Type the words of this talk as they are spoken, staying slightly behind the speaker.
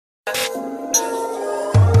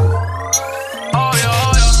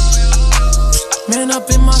Man up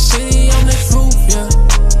in my city on the truth, yeah.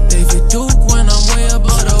 David Duke when I'm way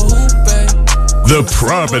above the hoop, babe. The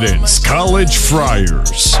Providence College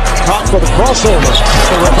Friars. Top for the crossover.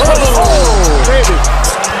 Oh, baby.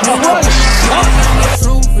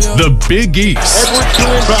 The Big East. Edwards to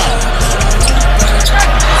inbound.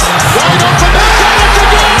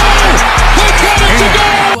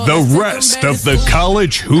 And the rest of the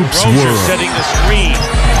college hoops world. Setting the screen.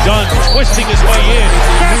 Dunn twisting his way in.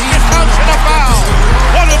 Basket counts in a foul.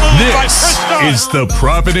 What a move by Chris Dunn. This is the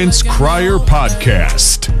Providence Crier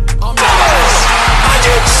Podcast.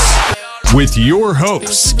 With your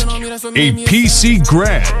host, a PC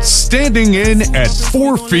grad standing in at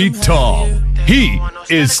 4 feet tall. He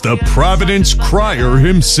is the Providence Crier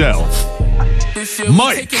himself,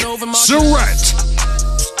 Mike Surratt.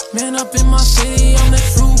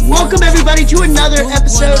 Welcome everybody to another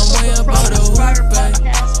episode of the Providence Crier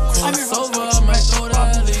Podcast. I'm your host, Mike Surratt,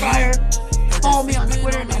 Providence Crier. Follow me on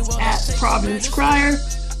Twitter, that's at Providence Crier.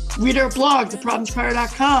 Read our blog,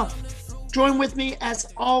 theprovidencecrier.com. Join with me,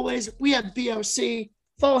 as always, we have BOC.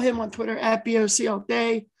 Follow him on Twitter, at BOC all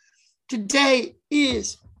day. Today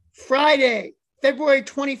is Friday, February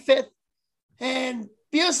 25th. And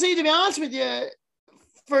BOC, to be honest with you,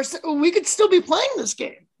 first, we could still be playing this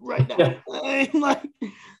game right now. Yeah. I mean, like,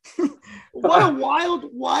 what a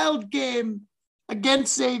wild game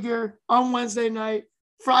against Xavier on Wednesday night.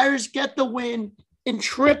 Friars get the win in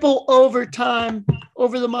triple overtime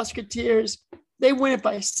over the Musketeers. They win it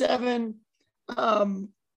by 7.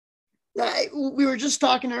 We were just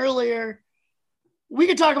talking earlier. We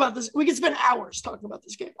could talk about this. We could spend hours talking about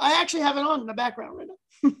this game. I actually have it on in the background right now.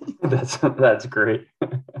 That's great.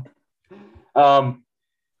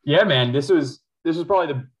 Yeah, man, this was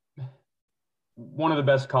probably one of the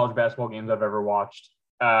best college basketball games I've ever watched,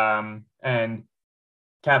 and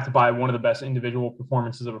capped by one of the best individual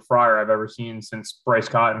performances of a Friar I've ever seen since Bryce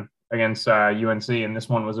Cotton against UNC, and this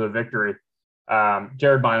one was a victory.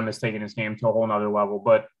 Jared Bynum has taken his game to a whole nother level.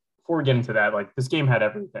 But before we get into that, like, this game had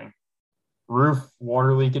everything. Roof,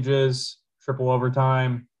 water leakages, triple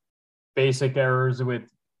overtime, basic errors with,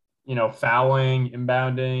 fouling,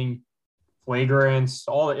 inbounding, flagrants,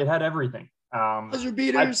 it had everything. Buzzer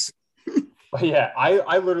beaters.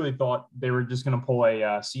 I literally thought they were just going to pull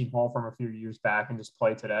a Seton Hall from a few years back and just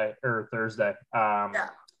play today or Thursday. Yeah.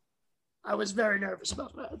 I was very nervous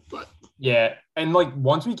about that, but yeah. And like,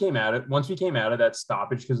 once we came out of that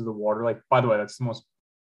stoppage because of the water, like, by the way, that's the most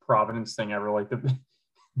Providence thing ever. Like,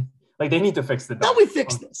 they need to fix the dunk. Now we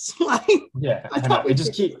fixed this. Yeah.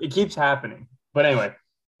 It keeps happening. But anyway,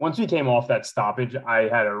 once we came off that stoppage, I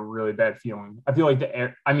had a really bad feeling. I feel like the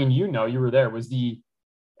air, you were there. Was the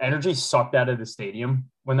energy sucked out of the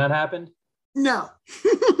stadium when that happened? No.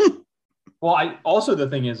 Well, the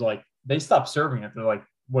thing is, like, they stopped serving it. They're like,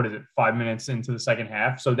 what is it, 5 minutes into the second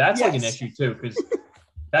half? So that's like an issue too, because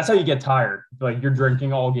that's how you get tired. Like, you're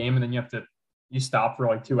drinking all game and then you stop for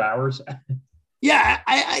like 2 hours. Yeah,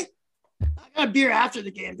 I got a beer after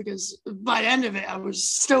the game because by the end of it, I was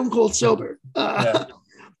stone cold sober. Yeah.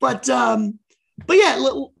 But yeah,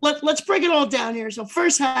 let's break it all down here. So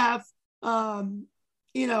first half, I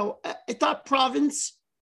thought Providence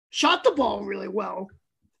shot the ball really well,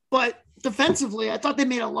 but defensively, I thought they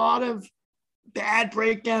made a lot of bad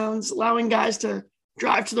breakdowns, allowing guys to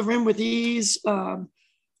drive to the rim with ease.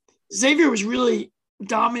 Xavier was really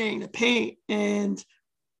dominating the paint, and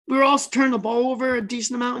we were also turning the ball over a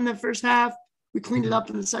decent amount in the first half. We cleaned it up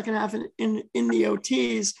in the second half in the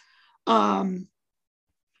OTs. And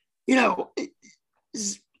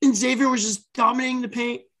Xavier was just dominating the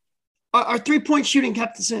paint. Our three-point shooting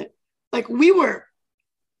kept us in. Like, we were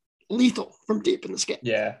lethal from deep in this game.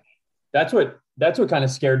 Yeah, that's what kind of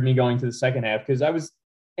scared me going to the second half, because I was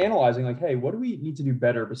analyzing, like, hey, what do we need to do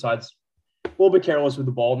better besides a little bit careless with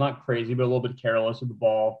the ball? Not crazy, but a little bit careless with the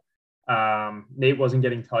ball. Nate wasn't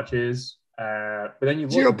getting touches. But then you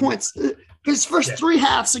 0 points. His first 3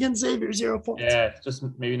 halves against Xavier, 0 points. Yeah, it's just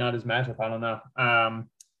maybe not his matchup. I don't know.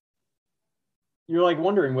 You're like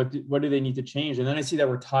wondering what do they need to change? And then I see that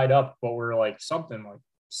we're tied up, but we're like something like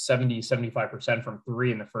 70-75% from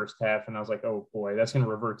 3 in the first half. And I was like, oh boy, that's going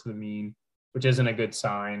to revert to the mean, which isn't a good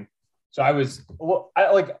sign. So it was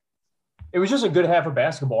just a good half of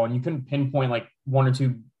basketball, and you couldn't pinpoint like 1 or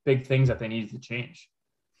 2 big things that they needed to change.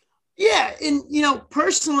 Yeah. And,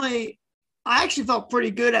 personally, I actually felt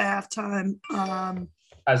pretty good at halftime.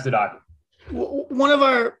 As did I.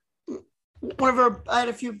 I had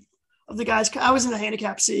a few of the guys, I was in the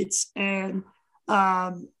handicap seats, and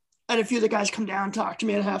I had a few of the guys come down and talk to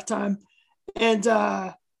me at halftime. And,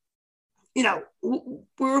 we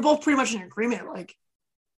were both pretty much in agreement. Like,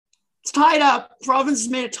 It's tied up. Providence has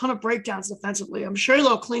made a ton of breakdowns defensively. I'm sure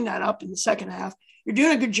they'll clean that up in the second half. You're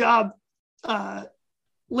doing a good job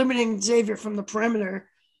limiting Xavier from the perimeter.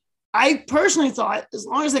 I personally thought as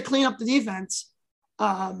long as they clean up the defense,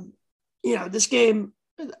 this game,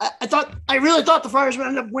 I really thought the Friars would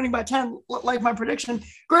end up winning by 10, like my prediction.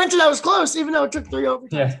 Granted, that was close, even though it took 3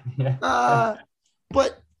 overtimes. Yeah.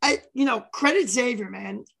 But credit Xavier,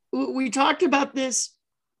 man. We talked about this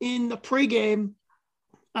in the pregame.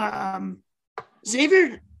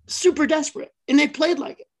 Xavier super desperate, and they played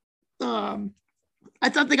like it. I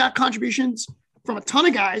thought they got contributions from a ton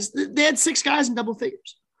of guys. They had 6 guys in double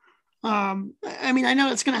figures. I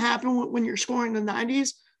know it's going to happen when you're scoring in the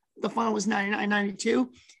 90s. The final was 99-92,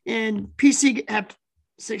 and PC had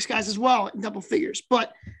 6 guys as well in double figures.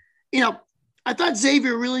 But, I thought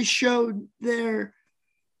Xavier really showed their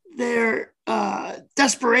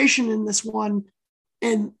desperation in this one,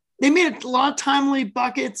 and they made a lot of timely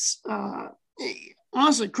buckets.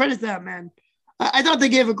 Honestly, credit them, man. I thought they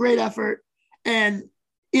gave a great effort, and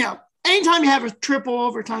anytime you have a triple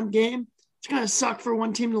overtime game, it's going to suck for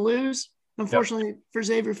one team to lose. Unfortunately, for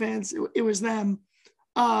Xavier fans, it was them.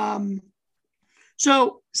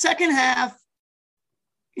 So second half,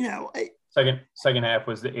 second half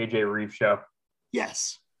was the AJ Reef show.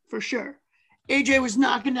 Yes, for sure. AJ was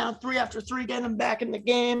knocking down 3 after 3, getting him back in the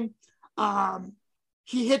game.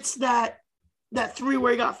 He hits that 3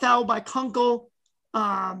 where he got fouled by Kunkel.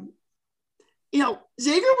 Xavier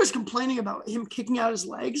was complaining about him kicking out his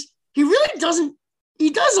legs. He really doesn't. He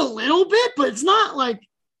does a little bit, but it's not like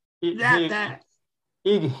that.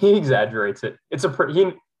 He exaggerates it. It's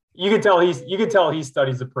you could tell he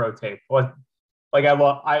studies the pro tape.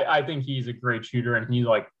 I think he's a great shooter, and he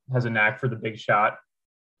has a knack for the big shot.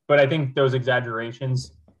 But I think those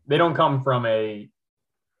exaggerations, they don't come from a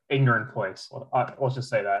ignorant place. Let's just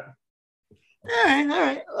say that. All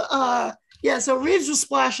right. So Reeves was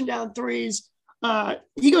splashing down threes.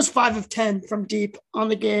 He goes 5 of 10 from deep on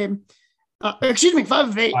the game. 5 of 8. 5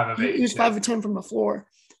 of 8. He was 5 of 10 from the floor.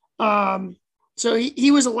 So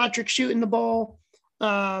he was electric shooting the ball.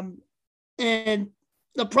 And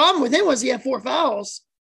the problem with him was he had 4 fouls,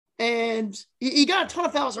 and he got a ton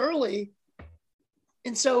of fouls early.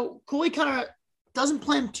 And so Cooley kind of doesn't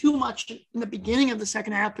play him too much in the beginning of the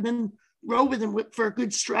second half, but then rode with him for a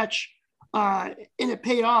good stretch. And it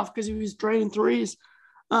paid off because he was draining threes.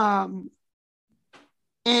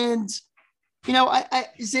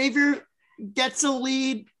 Xavier gets a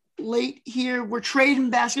lead late here. We're trading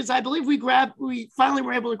baskets. I believe we finally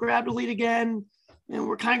were able to grab the lead again, and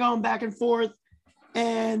we're kind of going back and forth.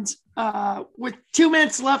 And with 2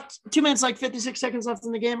 minutes left, 2 minutes, like 56 seconds left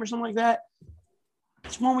in the game or something like that,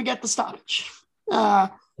 it's when we get the stoppage.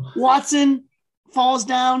 Watson falls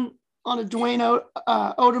down on a Dwayne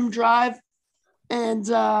Odom drive, and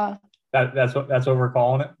that's what we're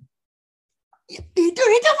calling it. He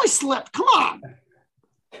definitely slipped. Come on,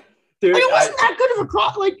 dude. it wasn't that good of a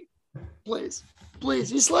cross. Please,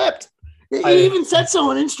 he slipped. He even said so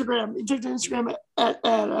on Instagram. He took to Instagram at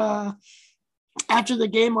after the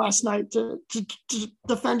game last night to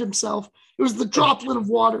defend himself. It was the droplet of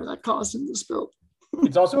water that caused him to spill.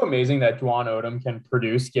 It's also amazing that Dwan Odom can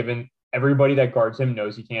produce, given everybody that guards him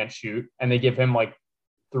knows he can't shoot, and they give him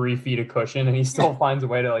 3 feet of cushion, and he still finds a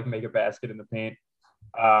way to make a basket in the paint.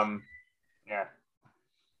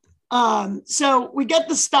 So we get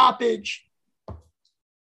the stoppage.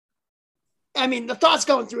 I mean, the thoughts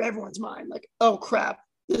going through everyone's mind, oh crap,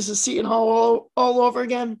 this is Seton Hall all over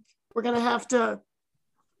again. We're gonna have to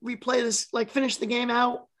replay this, finish the game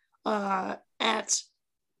out at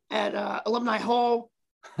Alumni Hall.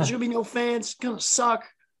 There's gonna be no fans. It's gonna suck.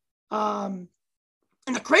 And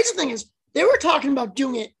the crazy thing is, they were talking about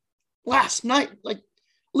doing it last night,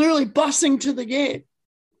 literally busing to the game,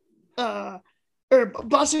 or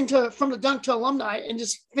busing from the dunk to Alumni and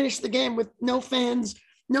just finish the game with no fans,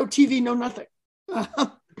 no TV, no nothing.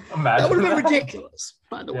 That would have been ridiculous,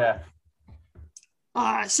 by the way.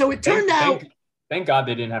 So it turned out. Thank God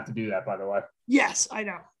they didn't have to do that, by the way. Yes, I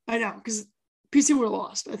know, because PC would have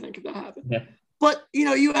lost, I think, if that happened. Yeah. But,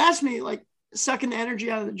 you asked me, sucking the energy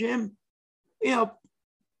out of the gym.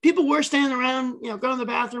 People were standing around, going to the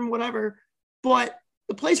bathroom, whatever. But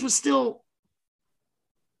the place was still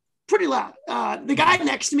pretty loud. The guy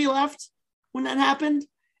next to me left when that happened.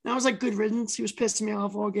 And I was like, good riddance. He was pissing me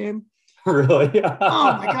off all game. Really?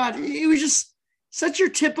 Oh, my God. He was just such your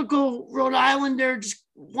typical Rhode Islander, just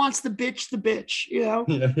wants the bitch, Yeah.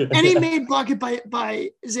 And he made bucket by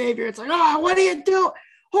Xavier. It's what are you doing?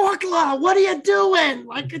 Horkla, what are you doing?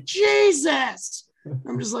 Jesus.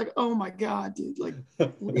 I'm just like, oh my God, dude, like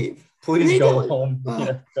leave. Please go home.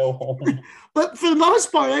 Go home. But for the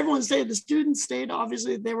most part, everyone stayed. The students stayed.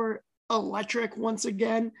 Obviously, they were electric once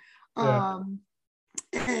again.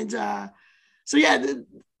 Yeah. So yeah,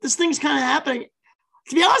 this thing's kind of happening.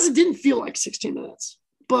 To be honest, it didn't feel like 16 minutes,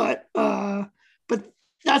 but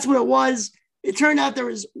that's what it was. It turned out there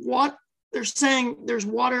was what they're saying. There's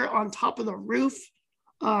water on top of the roof,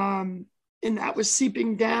 and that was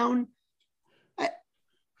seeping down. I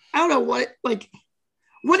don't know what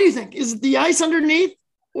do you think? Is it the ice underneath,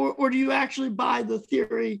 or do you actually buy the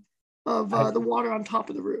theory of the water on top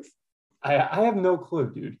of the roof? I have no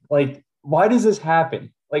clue, dude. Like, why does this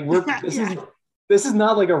happen? Like, this is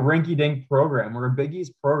not like a rinky-dink program. We're a Big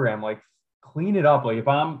East program. Like, clean it up. Like, if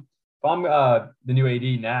I'm the new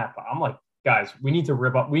AD Nap, I'm like, guys, we need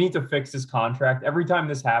to fix this contract. Every time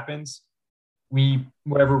this happens, we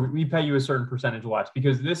pay you a certain percentage less,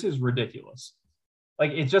 because this is ridiculous.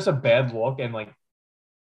 Like, it's just a bad look. And like,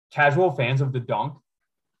 casual fans of the dunk,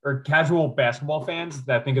 or casual basketball fans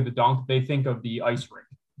that think of the dunk, they think of the ice rink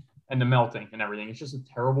and the melting and everything. It's just a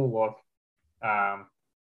terrible look.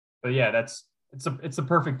 But yeah, it's a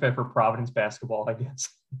perfect fit for Providence basketball, I guess.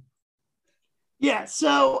 Yeah.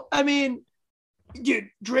 So, I mean, dude,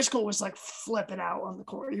 Driscoll was like flipping out on the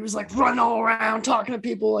court. He was like running all around, talking to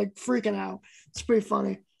people, like freaking out. It's pretty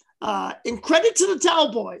funny. And credit to the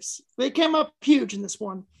Towel Boys. They came up huge in this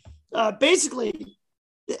one. Basically,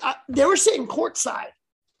 they were sitting courtside.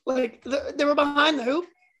 Like, they were behind the hoop,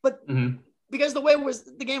 but because the way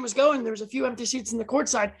the game was going, there was a few empty seats in the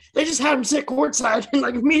courtside. They just had them sit courtside and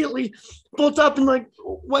like immediately bolt up and like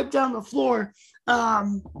wipe down the floor.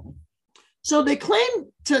 So they claimed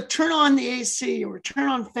to turn on the AC or turn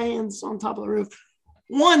on fans on top of the roof.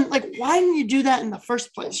 One, like, why didn't you do that in the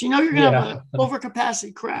first place? You know you're gonna have an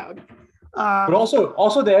overcapacity crowd. But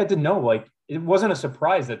also they had to know, like, it wasn't a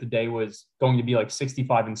surprise that the day was going to be like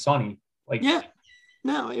 65 and sunny. Like, yeah,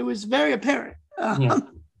 no, it was very apparent.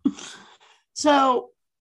 So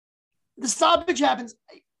the stoppage happens,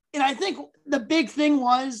 and I think the big thing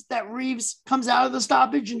was that Reeves comes out of the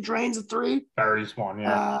stoppage and drains a three. Barry's one,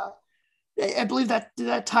 yeah. I believe did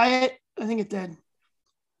that tie it? I think it did.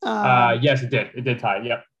 Yes, it did. It did tie it.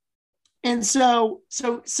 Yep. And so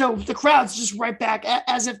the crowd's just right back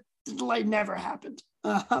as if the delay never happened.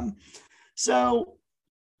 So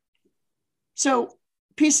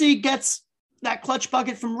PC gets that clutch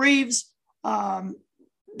bucket from Reeves.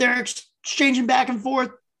 They're exchanging back and forth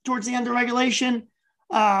towards the end of regulation.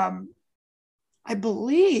 I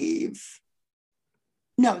believe.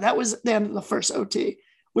 No, that was the end of the first OT.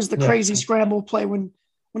 Was the crazy scramble play when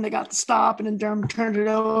they got the stop, and then Durham turned it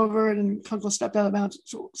over and then Kunkel stepped out of bounds.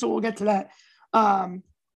 So we'll get to that.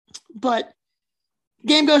 But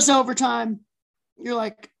game goes to overtime. You're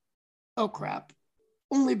like, oh crap.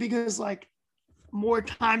 Only because like more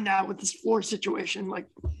time now with this floor situation. Like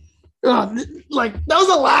that was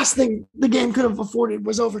the last thing the game could have afforded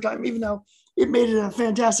was overtime, even though it made it a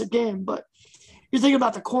fantastic game. But you're thinking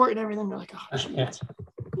about the court and everything. You're like, oh, geez.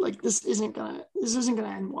 Like this isn't gonna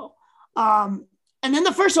end well. And then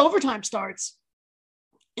the first overtime starts,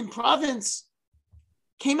 and Providence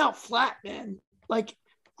came out flat, man. Like,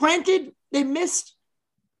 granted, they missed.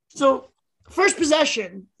 So first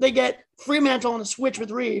possession, they get Fremantle on a switch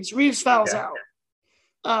with Reeves. Reeves fouls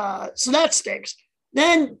out. So that stinks.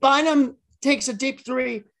 Then Bynum takes a deep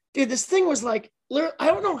three. Dude, this thing was like, I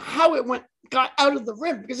don't know how it got out of the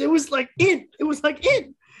rim, because it was like in. It was like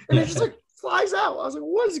in. And it just like flies out. I was like,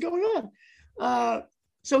 what is going on?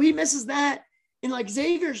 So he misses that. And like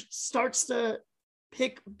Xavier starts to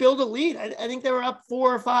build a lead. I think they were up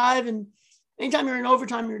 4 or 5. And anytime you're in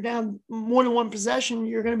overtime, you're down more than one possession,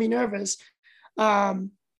 you're going to be nervous.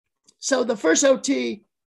 So the first OT,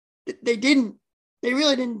 they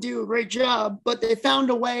really didn't do a great job, but they found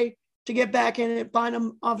a way to get back in it.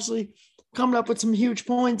 Bynum obviously coming up with some huge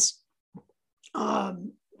points.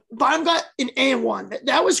 Bynum got an A1.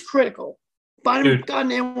 That was critical. Bynum got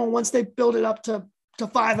an A1 once they built it up to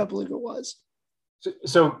 5, I believe it was.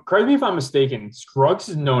 So correct me if I'm mistaken, Scruggs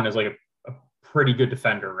is known as like a pretty good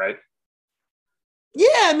defender, right?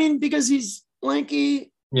 Yeah, I mean, because he's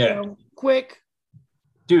lanky, quick.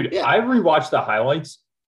 Dude, I rewatched the highlights.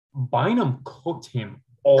 Bynum cooked him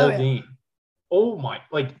all game. Oh my,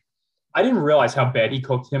 like, I didn't realize how bad he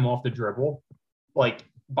cooked him off the dribble. Like,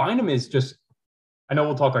 Bynum is just, I know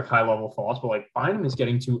we'll talk like high level thoughts, but like Bynum is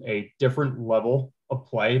getting to a different level of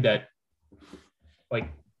play that, like,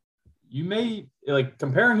 you may, like,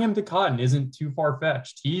 comparing him to Cotton isn't too far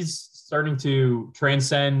fetched. He's starting to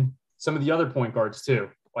transcend some of the other point guards too.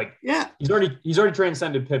 Like, he's already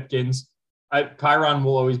transcended Pipkins. Kyron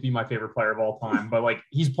will always be my favorite player of all time, but like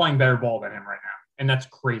he's playing better ball than him right now, and that's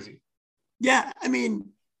crazy. Yeah, I mean,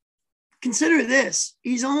 consider this: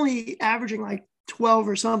 he's only averaging like 12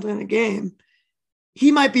 or something in a game.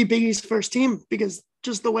 He might be Biggie's first team because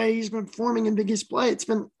just the way he's been performing in Biggie's play, it's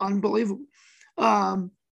been unbelievable.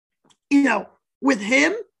 With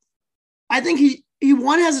him, I think he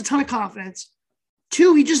one has a ton of confidence.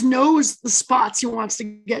 Two, he just knows the spots he wants to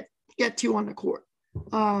get to on the court.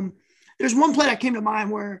 There's one play that came to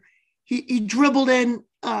mind where he dribbled in,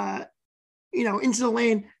 into the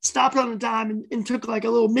lane, stopped on a dime, and took like a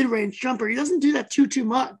little mid-range jumper. He doesn't do that too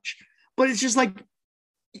much, but it's just like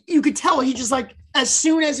you could tell he just like as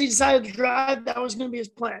soon as he decided to drive, that was going to be his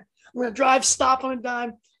plan. I'm going to drive, stop on a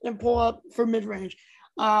dime, and pull up for mid-range.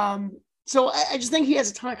 So I just think he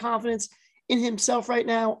has a ton of confidence in himself right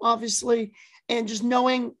now, obviously, and just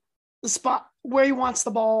knowing the spot where he wants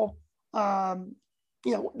the ball, the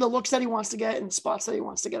looks that he wants to get and spots that he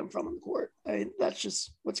wants to get him from on the court. I mean, that's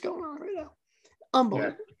just what's going on right now.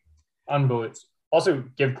 Unbelievable. Yeah. Unbelievable. Also,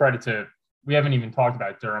 give credit to, we haven't even talked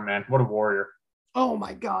about Durham, man. What a warrior. Oh,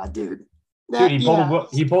 my God, dude. He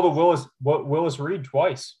pulled a Willis Reed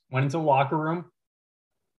twice. Went into the locker room.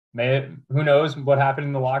 Who knows what happened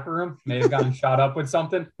in the locker room? May have gotten shot up with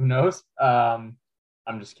something. Who knows? I'm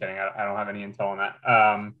just kidding. I don't have any intel on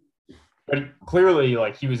that. But clearly,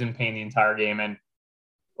 like, he was in pain the entire game and,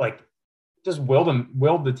 like, just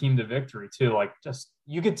willed the team to victory, too. Like, just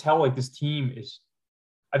you could tell, like, this team is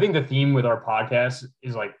 – I think the theme with our podcast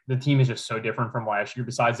is, like, the team is just so different from last year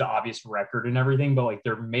besides the obvious record and everything. But, like,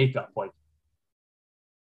 their makeup, like,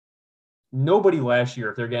 nobody last year,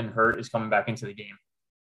 if they're getting hurt, is coming back into the game.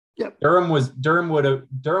 Yep. Durham would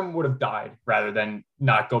have died rather than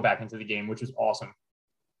not go back into the game, which is awesome.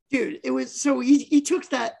 Dude, it was so he took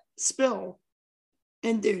that spill,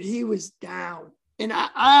 and dude, he was down. And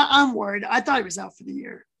I'm worried. I thought he was out for the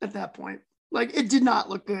year at that point. Like, it did not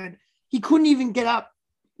look good. He couldn't even get up.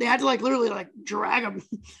 They had to like literally like drag him.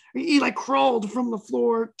 He like crawled from the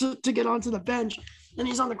floor to get onto the bench. And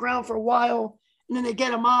he's on the ground for a while. And then they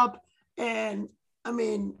get him up. And I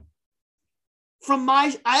mean,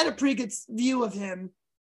 I had a pretty good view of him.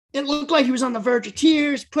 It looked like he was on the verge of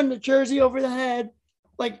tears, putting the jersey over the head.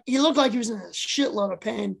 Like, he looked like he was in a shitload of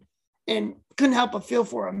pain and couldn't help but feel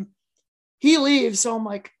for him. He leaves, so I'm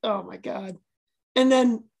like, oh, my God. And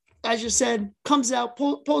then, as you said, comes out,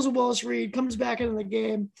 pulls a Willis Reed, comes back into the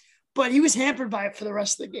game. But he was hampered by it for the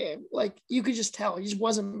rest of the game. Like, you could just tell. He just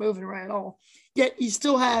wasn't moving right at all. Yet, he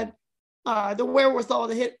still had the wherewithal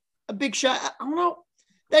to hit a big shot. I don't know.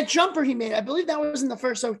 That jumper he made, I believe that was in the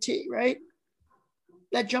first OT, right?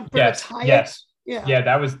 That jumper to tie it. Yeah,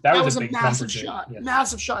 that was a big massive shot. Yes.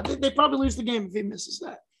 Massive shot. They probably lose the game if he misses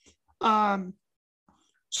that.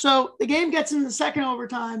 So the game gets in the second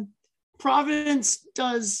overtime. Providence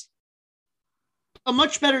does a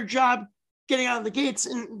much better job getting out of the gates,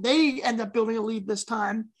 and they end up building a lead this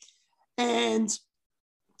time. And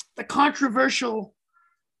the controversial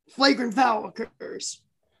flagrant foul occurs.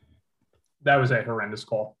 That was a horrendous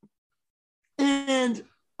call. And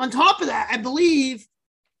on top of that, I believe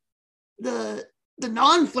the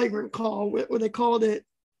non-flagrant call, where they called it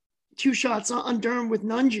 2 shots on Durham with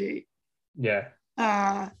Nunji. Yeah.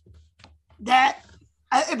 That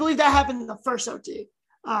I believe that happened in the first OT.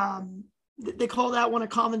 They called that one a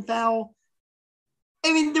common foul.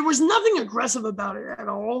 I mean, there was nothing aggressive about it at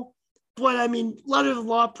all. But, I mean, letter of the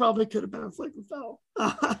law probably could have been a flagrant foul.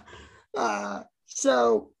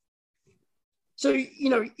 So,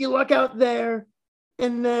 you look out there,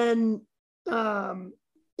 and then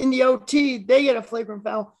in the OT, they get a flagrant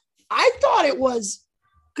foul. I thought it was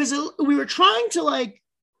because we were trying to, like,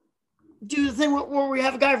 do the thing where we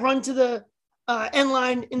have a guy run to the end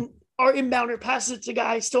line and our inbounder passes it to a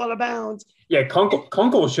guy still out of bounds. Yeah,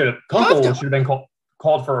 Kunkel should have been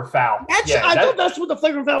called for a foul. I thought that's what the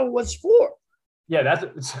flagrant foul was for. Yeah,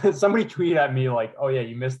 that's somebody tweeted at me like, "Oh yeah,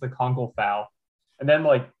 you missed the Kunkel foul," and then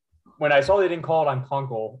like when I saw they didn't call it on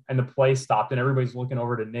Kunkel and the play stopped and everybody's looking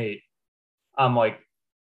over to Nate, I'm like,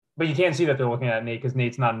 but you can't see that they're looking at Nate because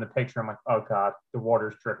Nate's not in the picture. I'm like, oh God, the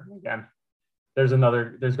water's dripping again. There's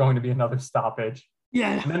going to be another stoppage.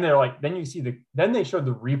 Yeah. And then they're like, then they showed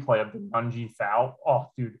the replay of the Nunji foul. Oh,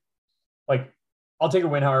 dude. Like, I'll take a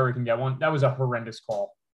win however we can get one. That was a horrendous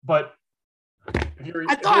call. But if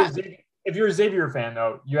you're a Xavier fan,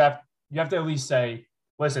 though, you have to at least say,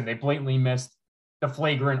 listen, they blatantly missed the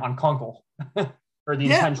flagrant on Kunkel or the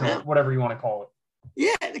intentional, whatever you want to call it.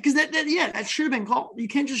 Yeah, because that should have been called. You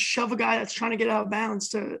can't just shove a guy that's trying to get out of bounds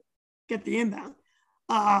to get the inbound.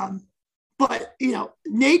 But,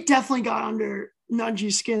 Nate definitely got under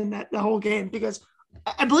Nunji's skin the whole game because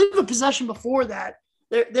I believe the possession before that,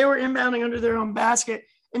 they were inbounding under their own basket,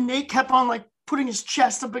 and Nate kept on like putting his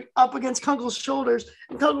chest up against Kunkel's shoulders,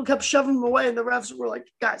 and Kunkel kept shoving him away, and the refs were like,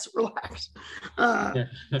 guys, relax.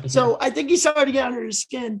 So I think he started to get under his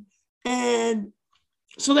skin. And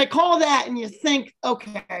so they call that, and you think,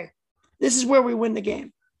 okay, this is where we win the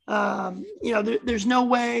game. There's no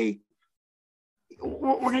way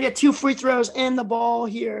we're going to get 2 free throws and the ball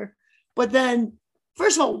here. But then,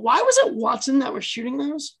 first of all, why was it Watson that was shooting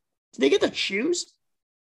those? Did they get to choose?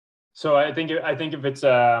 So I think if it's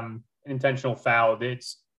an intentional foul,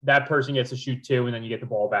 it's that person gets to shoot 2, and then you get the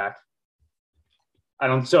ball back.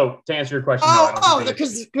 So to answer your question,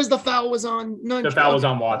 because the foul was on Nunge. The foul was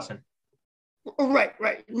on Watson. Right.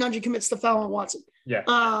 Nunge commits the foul on Watson. Yeah.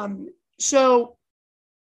 So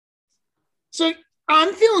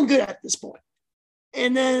I'm feeling good at this point.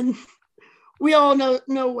 And then we all know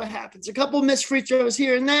what happens. A couple missed free throws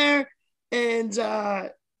here and there, and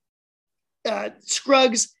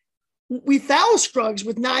Scruggs. We foul Scruggs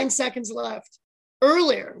with 9 seconds left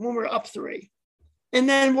earlier when we're up 3. And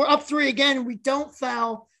then we're up 3 again, and we don't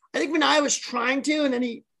foul. I think Minaya was trying to, and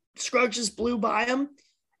then Scruggs just blew by him.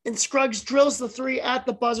 And Scruggs drills the 3 at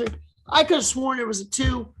the buzzer. I could have sworn it was a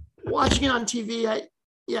 2. Watching it on TV,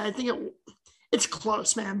 I think it's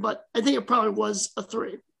close, man. But I think it probably was a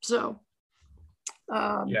 3. So,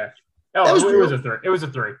 yeah. Oh, it was a 3. It was a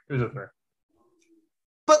 3.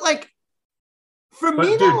 But like, for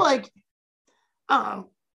me, though, like, I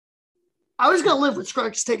was gonna live with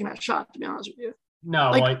Scruggs taking that shot. To be honest with you,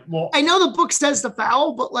 no, I know the book says the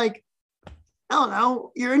foul, but like, I don't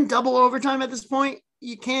know. You're in double overtime at this point.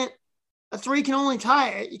 You can't. A 3 can only tie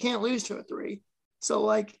it. You can't lose to a 3. So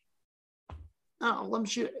like, let him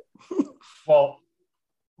shoot it. Well,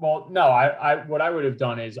 no. I what I would have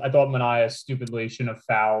done is I thought Minaya stupidly shouldn't have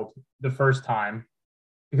fouled the first time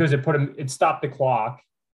because it stopped the clock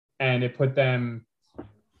and it put them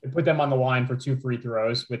on the line for 2 free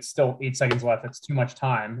throws with still 8 seconds left. That's too much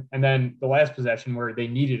time. And then the last possession where they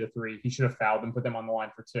needed a 3, he should have fouled and put them on the line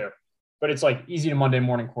for 2. But it's like easy to Monday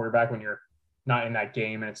morning quarterback when you're not in that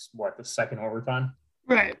game and it's the second overtime.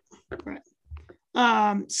 Right.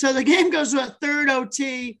 So the game goes to a third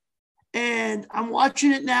OT, and I'm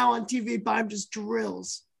watching it now on TV. Bynum just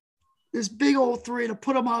drills this big old 3 to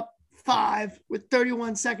put them up 5 with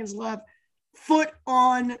 31 seconds left. Foot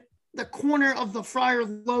on the corner of the Friar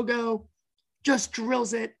logo, just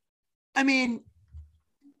drills it. I mean,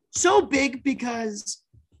 so big because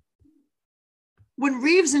when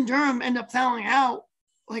Reeves and Durham end up fouling out,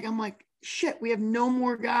 like, I'm like, shit, we have no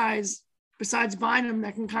more guys besides Bynum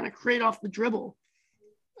that can kind of create off the dribble.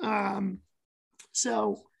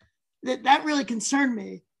 So that really concerned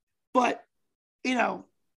me. But,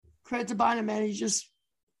 credit to Bynum, man. He's just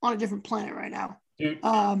on a different planet right now. Dude.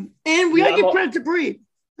 And we got to give credit to Breed.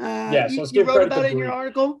 You wrote about it in your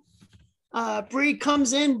article. Breed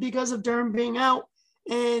comes in because of Durham being out,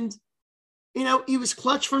 and he was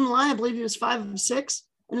clutch from the line. I believe he was 5 of 6,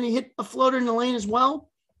 and then he hit a floater in the lane as well.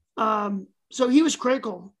 So he was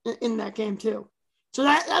critical in that game too. So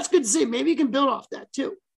that's good to see. Maybe you can build off that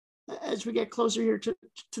too as we get closer here to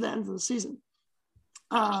the end of the season.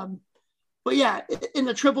 But yeah, in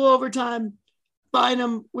the triple overtime,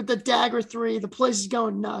 Bynum with the dagger 3, the place is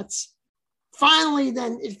going nuts. Finally,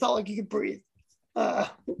 then it felt like you could breathe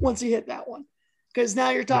once he hit that one. Because now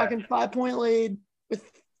you're talking 5-point lead with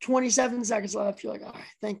 27 seconds left. You're like, all right,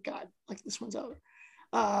 thank God. Like, this one's over.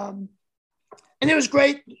 And it was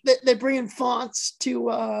great that they bring in Fonts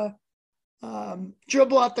to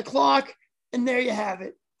dribble out the clock. And there you have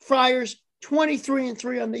it. Friars,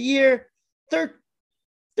 23-3 on the year. 13-2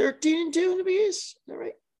 in the Big East. Is that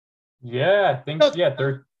right? Yeah, I think I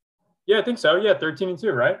think so. Yeah,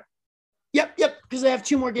 13-2, right? Yep. Because they have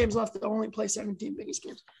 2 more games left. They'll only play 17 Big East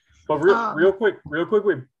games. But real quick,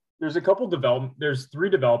 there's a couple there's 3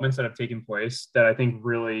 developments that have taken place that I think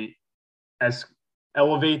really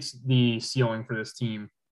elevates the ceiling for this team.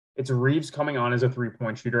 It's Reeves coming on as a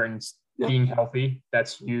 3-point shooter and being healthy.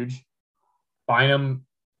 That's huge. Bynum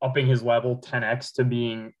upping his level 10x to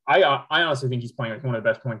being – I honestly think he's playing like one of the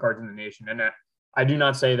best point guards in the nation. And I do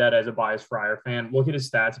not say that as a biased Friar fan. Look at his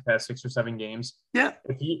stats the past 6 or 7 games. Yeah.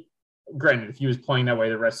 If he was playing that way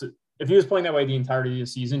the entirety of the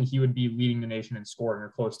season, he would be leading the nation in scoring or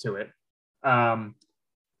close to it. And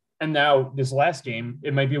now this last game,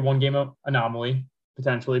 it might be a 1-game anomaly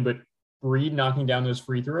potentially, but Breed knocking down those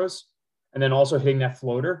free throws and then also hitting that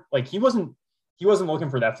floater. Like he wasn't looking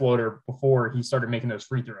for that floater before he started making those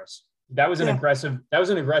free throws. That was an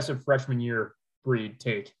aggressive freshman year Breed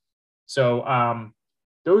take. So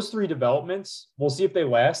those 3 developments, we'll see if they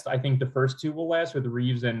last. I think the first 2 will last with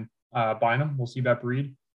Reeves and Bynum. We'll see about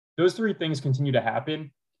Breed. Those three things continue to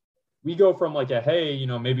happen. We go from like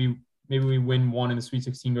maybe we win one in the Sweet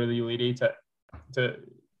 16, go to the Elite Eight to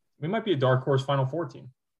we might be a dark horse Final Four team.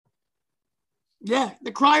 Yeah,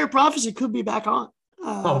 the Crier prophecy could be back on.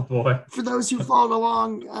 Oh boy! For those who followed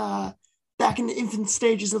along back in the infant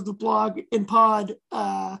stages of the blog and pod,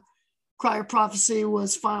 Crier prophecy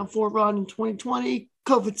was Final Four run in 2020.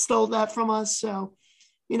 COVID stole that from us, so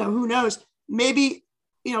who knows? Maybe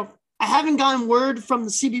I haven't gotten word from the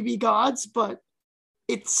CBB gods, but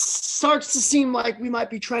it starts to seem like we might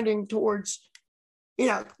be trending towards,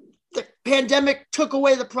 the pandemic took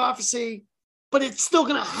away the prophecy, but it's still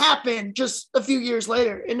going to happen just a few years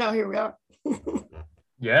later. And now here we are.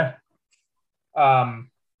 Yeah.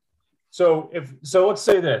 So let's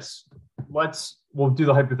say this. We'll do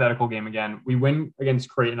the hypothetical game again. We win against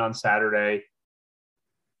Creighton on Saturday.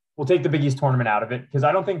 We'll take the Big East tournament out of it because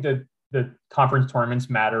I don't think that the conference tournaments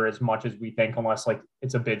matter as much as we think unless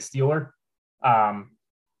it's a bid stealer. So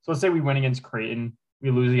let's say we win against Creighton. We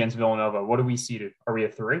lose against Villanova. What are we seeded? Are we a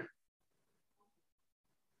 3?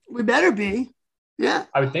 We better be. Yeah.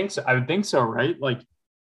 I would think so, right? Like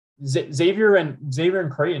Xavier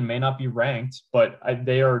and Creighton may not be ranked, but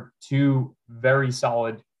they are two very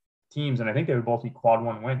solid teams, and I think they would both be quad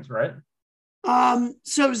 1 wins, right?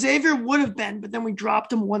 So Xavier would have been, but then we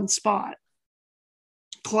dropped him one spot.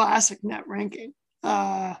 Classic net ranking. So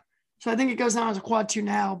I think it goes down as a quad 2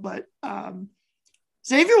 now, but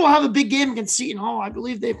Xavier will have a big game against Seton Hall. I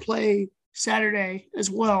believe they play Saturday as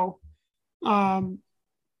well.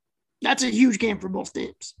 That's a huge game for both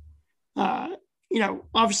teams.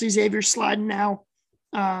 Obviously Xavier's sliding now.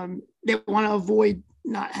 They want to avoid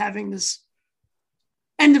not having this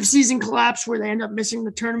end of season collapse where they end up missing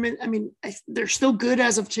the tournament. I mean, they're still good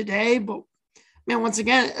as of today, but man, once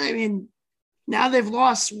again, now they've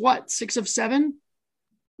lost 6 of 7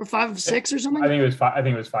 or 5 of 6 or something. I think it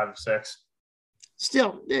was 5 of 6.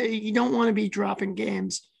 Still, you don't want to be dropping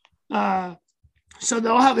games. So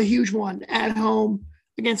they'll have a huge one at home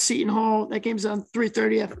against Seton Hall. That game's on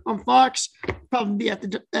 3:30 on Fox. Probably be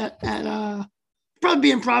probably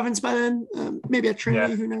be in Providence by then. Maybe at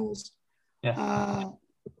Trinity. Yeah. Who knows? Yeah.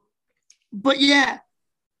 But yeah,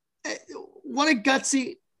 what a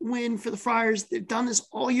gutsy win for the Friars. They've done this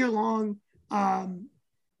all year long.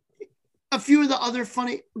 A few of the other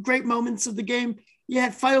great moments of the game. You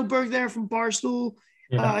had Feidelberg there from Barstool.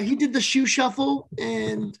 Yeah. He did the shoe shuffle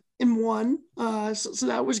and won. So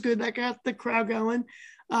that was good. That got the crowd going.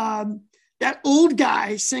 That old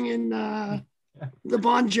guy singing the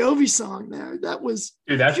Bon Jovi song there. That was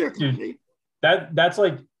that's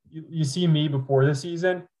like you see me before the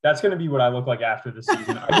season. That's going to be what I look like after the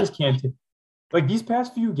season. I just can't these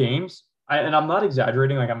past few games. And I'm not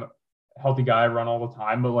exaggerating. Like I'm a healthy guy, I run all the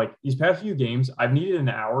time, but these past few games, I've needed an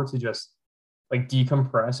hour to just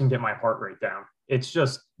decompress and get my heart rate down. It's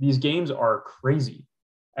just these games are crazy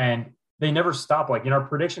and they never stop. In our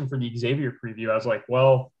prediction for the Xavier preview, I was like,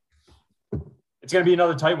 well, it's going to be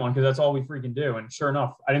another tight one because that's all we freaking do. And sure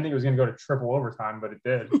enough, I didn't think it was going to go to triple overtime, but it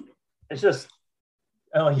did. It's just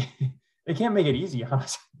they can't make it easy,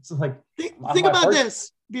 honestly. It's think about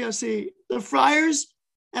this, BOC. The Friars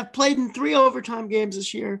have played in 3 overtime games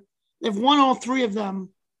this year. They've won all 3 of them.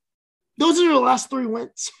 Those are the last 3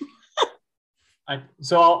 wins.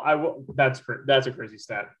 That's a crazy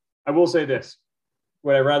stat. I will say this: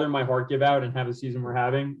 would I rather my heart give out and have the season we're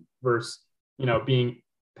having versus being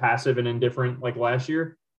passive and indifferent like last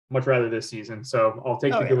year? Much rather this season. So I'll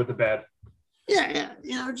take the good with the bad. Yeah.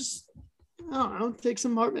 Just I don't know, take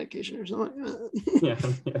some heart medication or something. Yeah.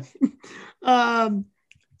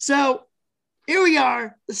 So here we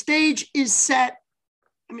are. The stage is set.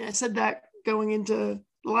 I mean, I said that going into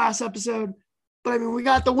the last episode, but we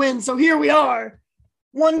got the win. So here we are.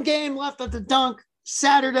 1 game left at the Dunk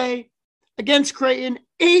Saturday against Creighton,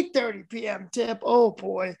 8:30 p.m. tip. Oh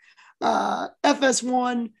boy.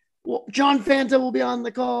 FS1. John Fanta will be on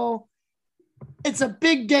the call. It's a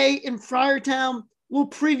big day in Friartown. We'll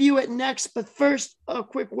preview it next, but first, a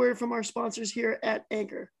quick word from our sponsors here at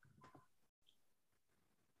Anchor.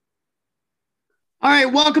 All right,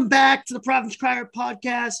 welcome back to the Providence Crier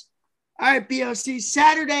podcast. All right, BOC,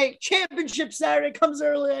 Saturday, championship Saturday comes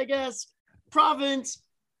early, I guess. Providence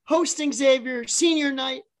hosting Xavier, senior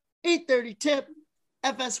night, 8:30 tip,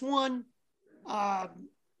 FS1.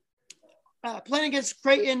 Playing against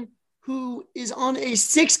Creighton, who is on a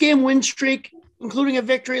 6-game win streak, including a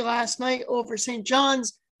victory last night over St.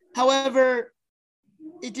 John's. However,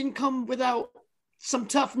 it didn't come without some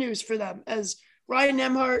tough news for them, as Ryan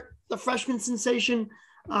Nembhard, the freshman sensation,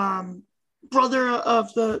 brother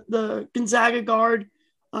of the Gonzaga guard,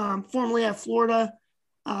 formerly at Florida,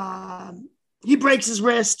 He breaks his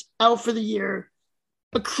wrist, out for the year.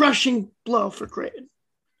 A crushing blow for Creighton,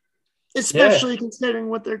 especially considering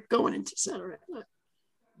what they're going into Saturday night.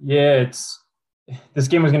 Yeah, this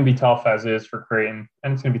game was going to be tough as is for Creighton,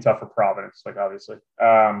 and it's going to be tough for Providence, like obviously.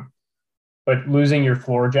 But losing your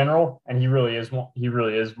floor general, and he really is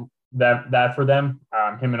that for them.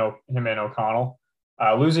 Him and O'Connell,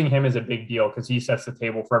 losing him is a big deal because he sets the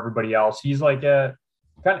table for everybody else. He's like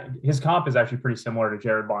his comp is actually pretty similar to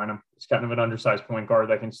Jared Bynum. He's kind of an undersized point guard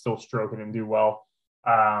that can still stroke it and do well.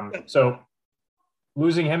 So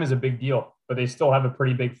losing him is a big deal, but they still have a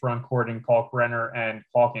pretty big front court in Kalkbrenner and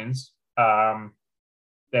Hawkins.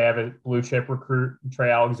 They have a blue chip recruit, Trey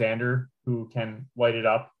Alexander, who can light it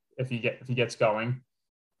up if he gets going.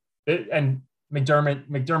 And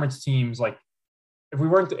McDermott's teams, like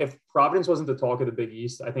if Providence wasn't the talk of the Big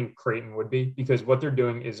East, I think Creighton would be, because what they're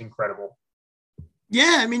doing is incredible.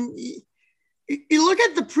 Yeah, I mean, you look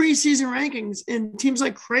at the preseason rankings, and teams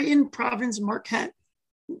like Creighton, Providence, and Marquette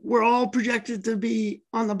were all projected to be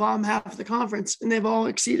on the bottom half of the conference, and they've all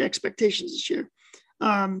exceeded expectations this year.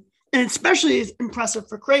 And especially impressive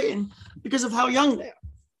for Creighton because of how young they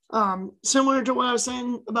are. Similar to what I was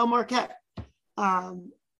saying about Marquette.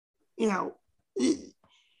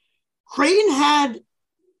 Creighton had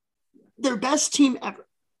their best team ever.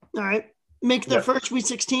 All right. Make their first Sweet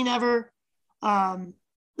 16 ever.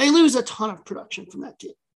 They lose a ton of production from that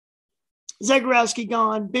team. Zagorowski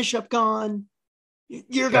gone, Bishop gone,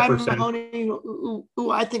 your guy Mahoney, who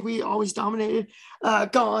I think we always dominated,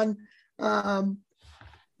 gone.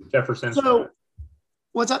 Jefferson. So,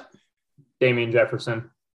 what's up? Damian Jefferson.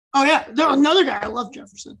 Oh yeah, there's another guy. I love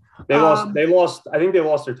Jefferson. They lost. I think they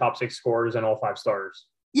lost their top 6 scorers and all 5 starters.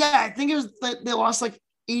 Yeah, I think it was they lost like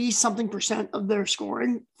 80-something% of their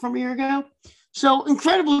scoring from a year ago. So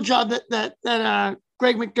incredible job that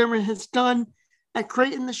Greg McDermott has done at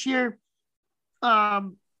Creighton this year. But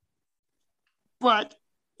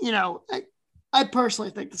I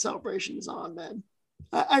personally think the celebration is on, man.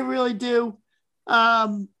 I really do.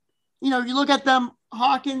 You look at them.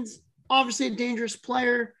 Hawkins, obviously a dangerous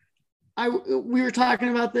player. We were talking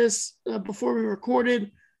about this before we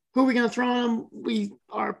recorded. Who are we going to throw on him? We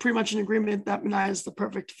are pretty much in agreement that Minaya is the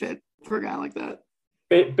perfect fit for a guy like that.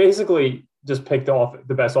 Basically, just picked off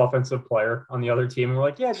the best offensive player on the other team, and we're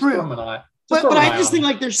like, yeah, just throw Minaya. But I just think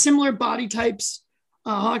like there's similar body types.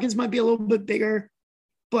 Hawkins might be a little bit bigger,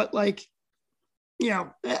 but I think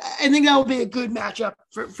that will be a good matchup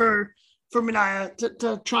for Minaya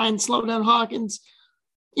to try and slow down Hawkins.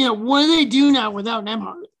 What do they do now without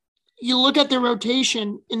Nembhard? You look at their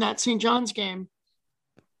rotation in that St. John's game.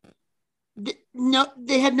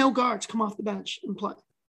 They had no guards come off the bench and play.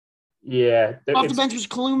 Yeah. Off the bench was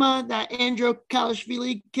Kaluma, that Andrew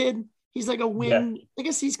Kalashvili kid. He's like a wing. Yeah. I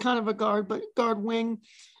guess he's kind of a guard, but guard wing.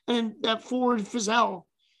 And that forward Frizzell.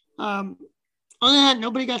 Other than that,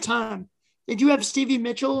 nobody got time. They do have Stevie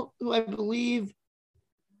Mitchell, who I believe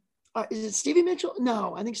is it Stevie Mitchell?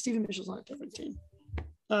 No, I think Stevie Mitchell's on a different team.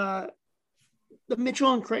 The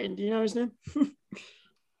Mitchell and Creighton. Do you know his name?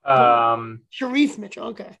 Sharif Mitchell.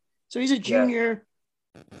 Okay. So he's a junior,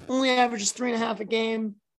 only averages 3.5 a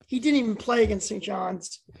game. He didn't even play against St.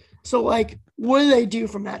 John's. So, what do they do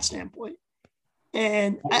from that standpoint?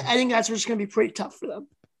 And I think that's what's going to be pretty tough for them.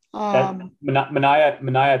 Minaya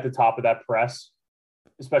at the top of that press,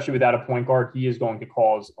 especially without a point guard, he is going to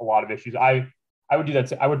cause a lot of issues. I would do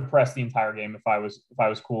that. I would press the entire game if I was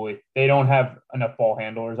Cooley. They don't have enough ball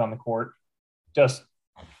handlers on the court. Just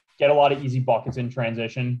get a lot of easy buckets in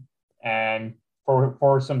transition and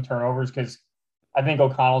for some turnovers, because I think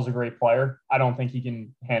O'Connell's a great player. I don't think he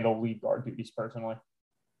can handle lead guard duties personally.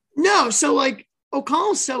 No, so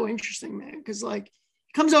O'Connell's so interesting, man, because he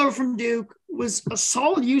comes over from Duke, was a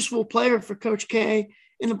solid, useful player for Coach K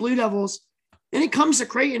in the Blue Devils, and he comes to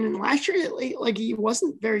Creighton, and last year he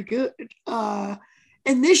wasn't very good. And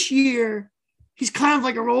this year he's kind of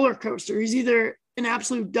like a roller coaster. He's either an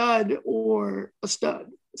absolute dud or a stud.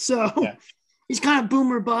 So he's kind of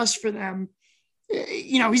boom or bust for them.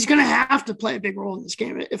 He's going to have to play a big role in this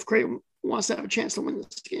game if Creighton wants to have a chance to win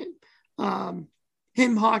this game.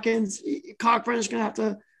 Him, Hawkins, Cochran is going to have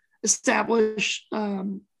to establish,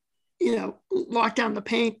 lock down the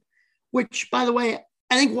paint, which, by the way,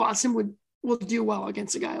 I think Watson will do well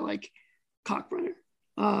against a guy like Cochran.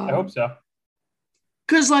 I hope so.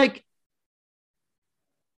 Because,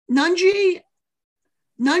 Nunji's,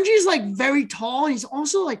 very tall, and he's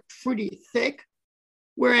also, pretty thick,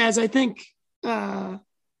 whereas I think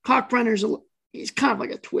Cockbrenner's he's kind of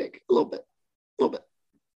like a twig, a little bit.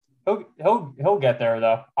 He'll get there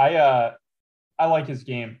though. I like his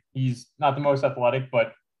game. He's not the most athletic,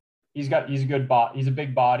 but he's a good bot. He's a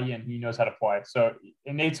big body and he knows how to play. So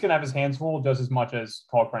and Nate's gonna have his hands full just as much as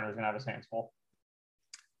Kalkbrenner's gonna have his hands full.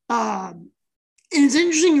 And it's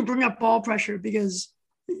interesting you bring up ball pressure because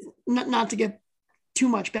not to get too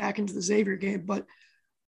much back into the Xavier game, but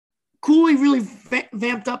Cooley really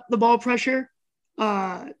vamped up the ball pressure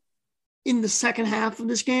in the second half of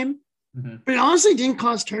this game. Mm-hmm. But it honestly didn't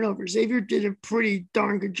cause turnovers. Xavier did a pretty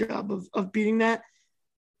darn good job of beating that.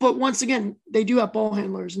 But once again, they do have ball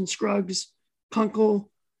handlers and Scruggs, Kunkel,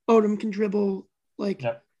 Odom can dribble.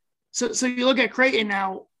 Yep. So you look at Creighton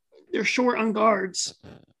now, they're short on guards.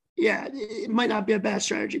 Yeah, it might not be a bad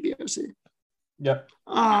strategy, BOC. Yep.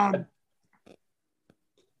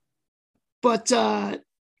 But I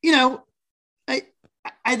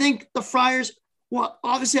think the Friars will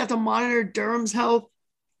obviously have to monitor Durham's health.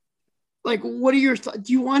 Like, what are your thoughts?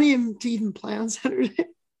 Do you want him to even play on Saturday?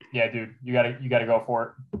 Yeah, dude, you gotta go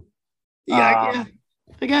for it. Yeah,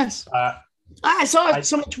 I guess. I saw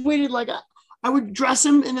someone tweeted like I would dress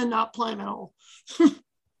him and then not play him at all.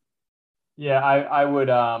 Yeah, I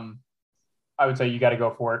would say you got to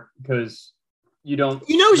go for it because you don't.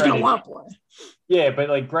 You know he's gonna want to play. Yeah, but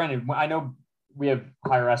like, granted, I know we have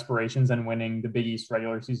higher aspirations than winning the Big East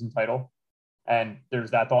regular season title, and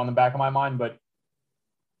there's that thought in the back of my mind. But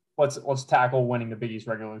let's tackle winning the Big East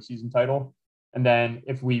regular season title. And then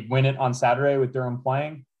if we win it on Saturday with Durham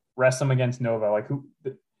playing, rest them against Nova. Like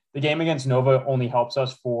the game against Nova only helps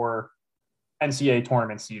us for NCAA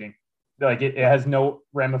tournament seeding. Like it has no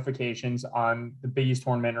ramifications on the Big East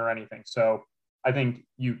tournament or anything. So I think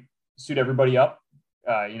you suit everybody up,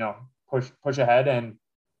 push ahead and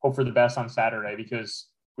hope for the best on Saturday, because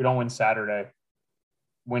if we don't win Saturday,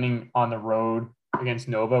 winning on the road against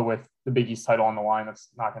Nova with the Big East title on the line, that's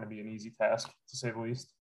not going to be an easy task, to say the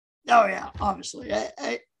least. Oh yeah, obviously.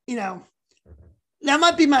 I that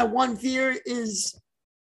might be my one fear is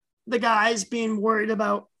the guys being worried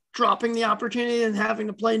about dropping the opportunity and having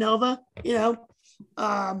to play Nova,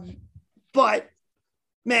 but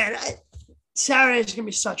man, Saturday is going to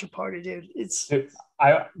be such a party, dude.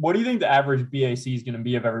 What do you think the average BAC is going to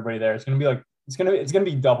be of everybody there? It's going to be like, it's going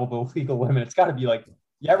to be double the legal limit. It's got to be like,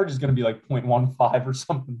 the average is going to be like 0.15 or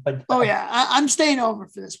something like that. Oh yeah. I'm staying over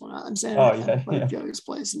for this one. I'm staying at Joey's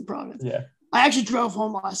place in Providence. Yeah. I actually drove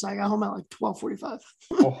home last night. I got home at like 12:45.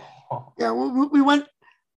 Oh. Yeah. We went,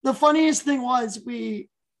 the funniest thing was we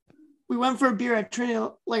went for a beer at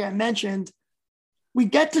Trinity. Like I mentioned, we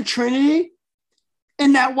get to Trinity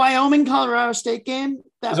and that Wyoming-Colorado State game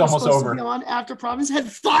that was supposed over. to be on after Providence had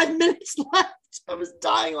 5 minutes left. I was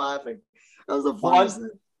dying laughing. That was the funniest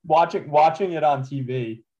thing. Watching it on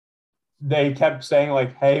TV, they kept saying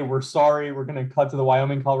like, "Hey, we're sorry. We're going to cut to the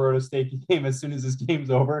Wyoming-Colorado State game as soon as this game's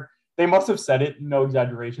over." They must have said it, no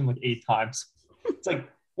exaggeration, like 8 times. It's like,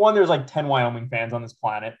 one, there's like 10 Wyoming fans on this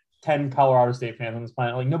planet, 10 Colorado State fans on this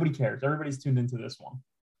planet. Like, nobody cares. Everybody's tuned into this one.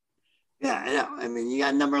 Yeah, I know. I mean, you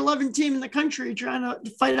got number 11 team in the country trying to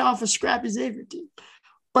fight off a scrappy Xavier team.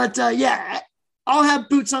 But, I'll have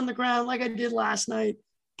boots on the ground like I did last night.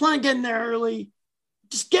 Plan on getting there early.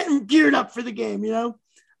 Just getting geared up for the game,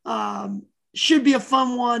 should be a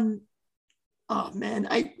fun one. Oh, man.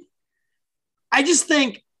 I just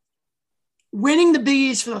think winning the Big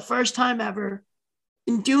East for the first time ever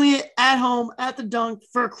and doing it at home at the Dunk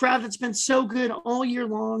for a crowd that's been so good all year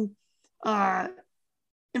long,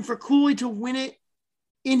 and for Cooley to win it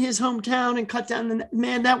in his hometown and cut down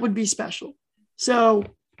that would be special. So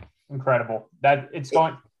incredible. That it's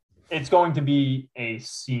going to be a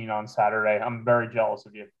scene on Saturday. I'm very jealous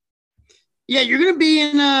of you. Yeah, you're going to be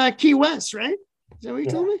in Key West, right? Is that what you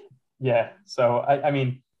told me? Yeah. So I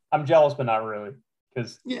mean, I'm jealous, but not really,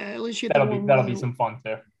 because at least that'll be some fun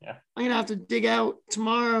too. Yeah. I'm gonna have to dig out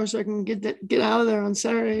tomorrow so I can get out of there on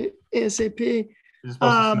Saturday ASAP. Is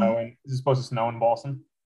it supposed to snow in Boston?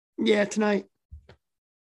 Yeah, tonight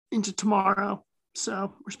into tomorrow.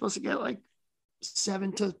 So we're supposed to get like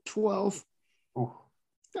 7 to 12. Ooh.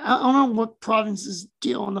 I don't know what Providence's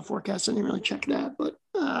deal on the forecast. I didn't really check that, but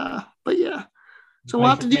yeah. So we'll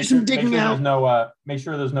have to do some digging out. Make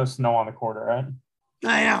sure there's no snow on the court, all right?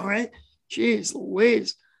 I know, right? Jeez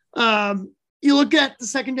Louise. You look at the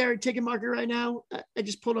secondary ticket market right now. I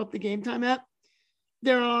just pulled up the Game Time app.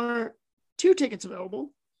 There are 2 tickets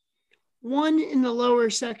available. One in the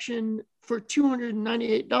lower section for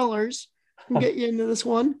 $298 can get you into this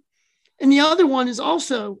one. And the other one is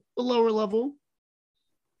also a lower level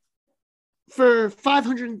for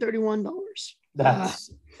 $531.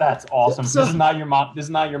 That's awesome. So, this is not your mom. This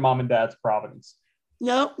is not your mom and dad's Providence.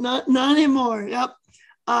 No, not anymore. Yep.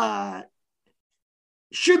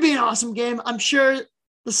 Should be an awesome game. I'm sure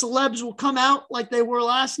the celebs will come out like they were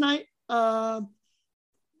last night.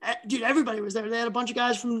 dude, everybody was there. They had a bunch of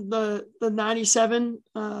guys from the 97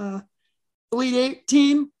 Elite Eight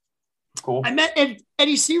team. Cool. I met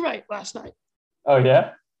Eddie Seawright last night. Oh,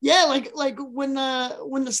 yeah? Yeah, like when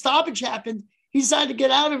the stoppage happened, he decided to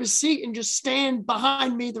get out of his seat and just stand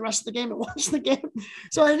behind me the rest of the game and watch the game.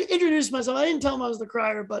 So I introduced myself. I didn't tell him I was the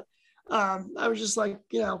crier, but I was just like,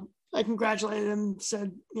 I congratulated him,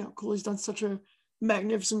 said, cool, he's done such a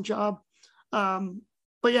magnificent job.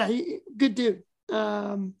 But yeah, good dude.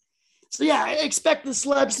 So yeah, I expect the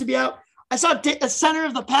celebs to be out. I saw a center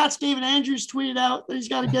of the Pats, David Andrews, tweeted out that he's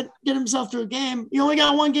got to get himself to a game. You only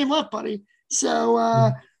got one game left, buddy. So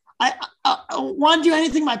I want to do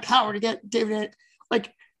anything in my power to get David.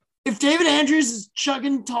 Like, if David Andrews is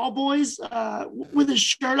chugging tall boys with his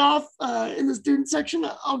shirt off in the student section,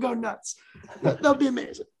 I'll go nuts. That'll be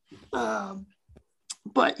amazing.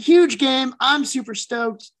 But huge game. I'm super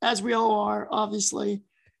stoked, as we all are, obviously.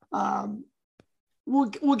 We'll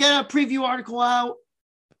get a preview article out.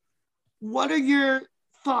 What are your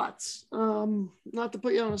thoughts? Not to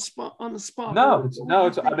put you on the spot. No.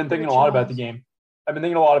 I've been thinking a lot about the game. I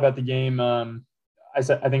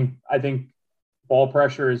think ball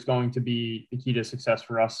pressure is going to be the key to success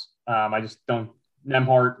for us. I just don't.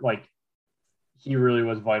 Nemhart, he really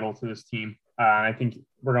was vital to this team. And I think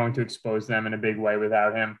we're going to expose them in a big way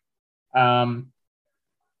without him.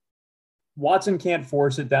 Watson can't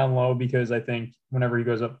force it down low because I think whenever he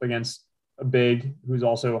goes up against a big who's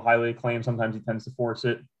also highly acclaimed, sometimes he tends to force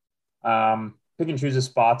it. Pick and choose his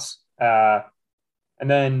spots. And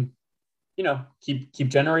then, keep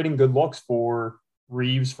generating good looks for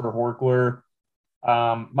Reeves, for Horkler.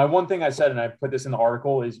 My one thing I said, and I put this in the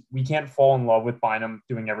article, is we can't fall in love with Bynum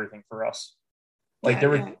doing everything for us.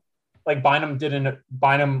 Bynum,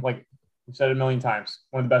 we've said it a million times,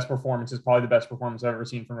 one of the best performances, probably the best performance I've ever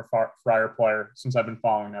seen from a Friar player since I've been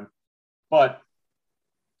following them. But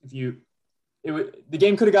the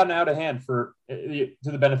game could have gotten out of hand to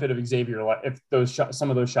the benefit of Xavier if some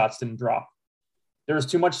of those shots didn't drop. There was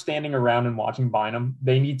too much standing around and watching Bynum.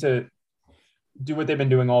 They need to do what they've been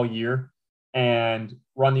doing all year and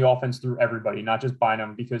run the offense through everybody, not just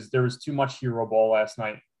Bynum, because there was too much hero ball last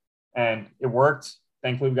night. And it worked.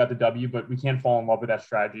 Thankfully, we got the W, but we can't fall in love with that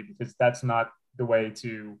strategy because that's not the way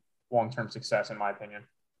to long-term success, in my opinion.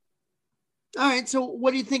 All right. So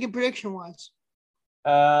what are you thinking prediction-wise?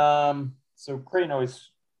 So Creighton always,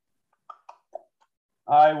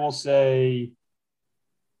 I will say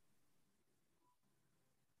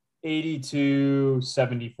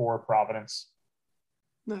 82-74 Providence.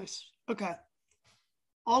 Nice. Okay.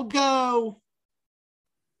 I'll go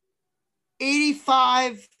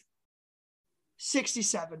 85-67.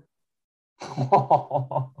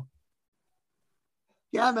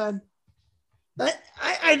 Yeah, man.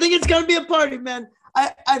 I think it's going to be a party, man.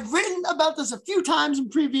 I've written about this a few times in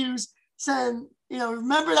previews saying,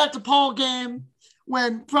 remember that DePaul game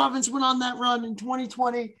when Providence went on that run in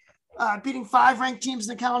 2020, beating 5 ranked teams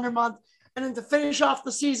in the calendar month. And then to finish off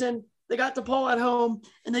the season, they got DePaul at home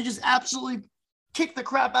and they just absolutely kicked the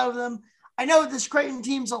crap out of them. I know this Creighton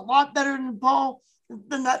team's a lot better than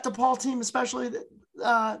that DePaul team, especially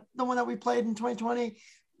the one that we played in 2020.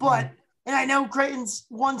 But, and I know Creighton's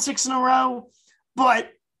won 6 in a row,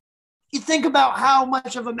 but you think about how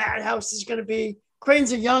much of a madhouse this is going to be.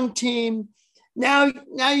 Creighton's a young team. Now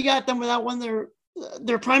you got them without one of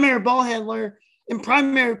their primary ball handler and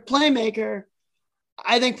primary playmaker.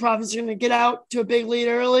 I think Providence is going to get out to a big lead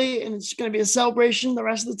early, and it's going to be a celebration the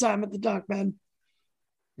rest of the time at the Dock, man.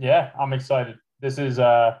 Yeah, I'm excited. This is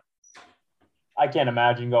I can't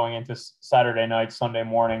imagine going into Saturday night, Sunday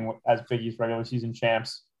morning as Big East regular season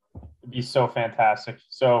champs. It'd be so fantastic.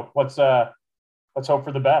 So let's hope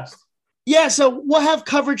for the best. Yeah, so we'll have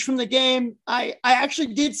coverage from the game. I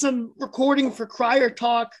actually did some recording for Crier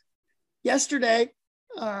Talk yesterday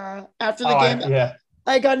after the game.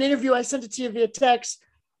 I got an interview. I sent it to you via text.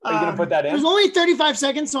 Are you going to put that in? It was only 35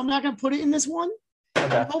 seconds, so I'm not going to put it in this one.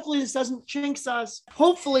 Okay. And hopefully this doesn't jinx us.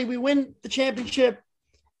 Hopefully we win the championship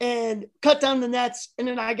and cut down the nets, and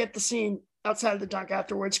then I get the scene outside of the Dock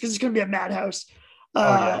afterwards because it's going to be a madhouse.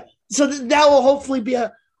 So that will hopefully be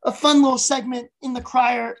a fun little segment in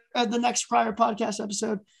the next Crier podcast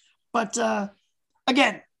episode. But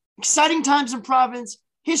again, exciting times in Providence.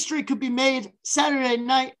 History could be made Saturday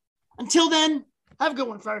night. Until then, have a good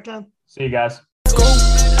one, Friartown. See you guys.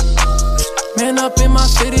 Man up in my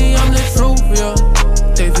city, I'm the truth, yeah.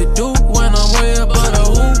 David Duke when I'm way above the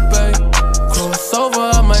hoop, babe.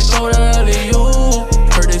 Crossover, I might go to LEU.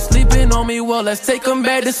 Heard they sleeping on me, well, let's take them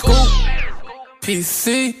back to school.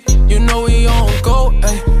 PC, you know we on go,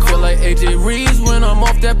 ayy. Feel like AJ Reeves when I'm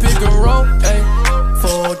off that pick and roll, ayy.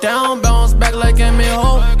 Fall down, bounce bounce back like Emmett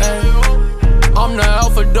Hope. I'm the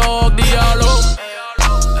alpha dog, Diallo.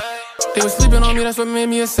 They was sleeping on me, that's what made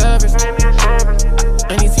me a savage.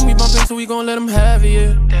 And he see me bumping, so we gon' let him have it,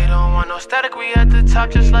 yeah. They don't want no static, we at the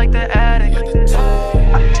top just like the attic.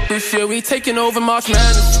 This year we taking over March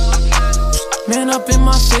Madness. Man up in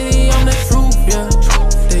my city, I'm the truth, yeah.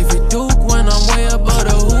 David Duke when I'm way above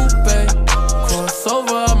the hoop, babe.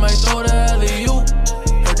 Crossover, I might throw the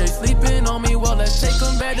alley-oop. Heard they sleeping on me, well let's take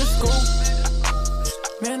them back to school.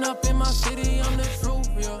 Man up in my city, I'm the truth,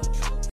 yeah.